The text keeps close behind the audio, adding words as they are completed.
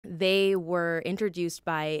They were introduced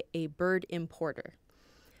by a bird importer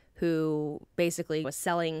who basically was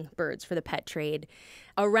selling birds for the pet trade.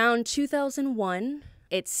 Around 2001,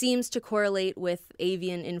 it seems to correlate with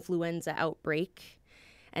avian influenza outbreak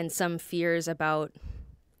and some fears about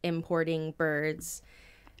importing birds.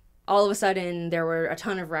 All of a sudden, there were a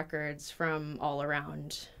ton of records from all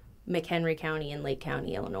around McHenry County and Lake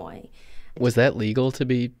County, Illinois. Was that legal to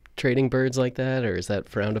be trading birds like that, or is that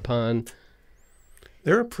frowned upon?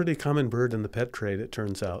 They're a pretty common bird in the pet trade, it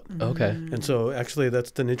turns out. Okay. And so actually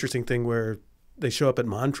that's an interesting thing where they show up at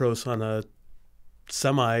Montrose on a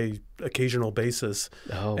semi-occasional basis.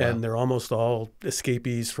 Oh, wow. And they're almost all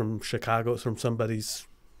escapees from Chicago, from somebody's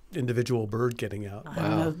individual bird getting out. I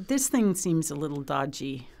don't know. This thing seems a little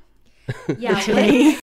dodgy. Yeah, to me.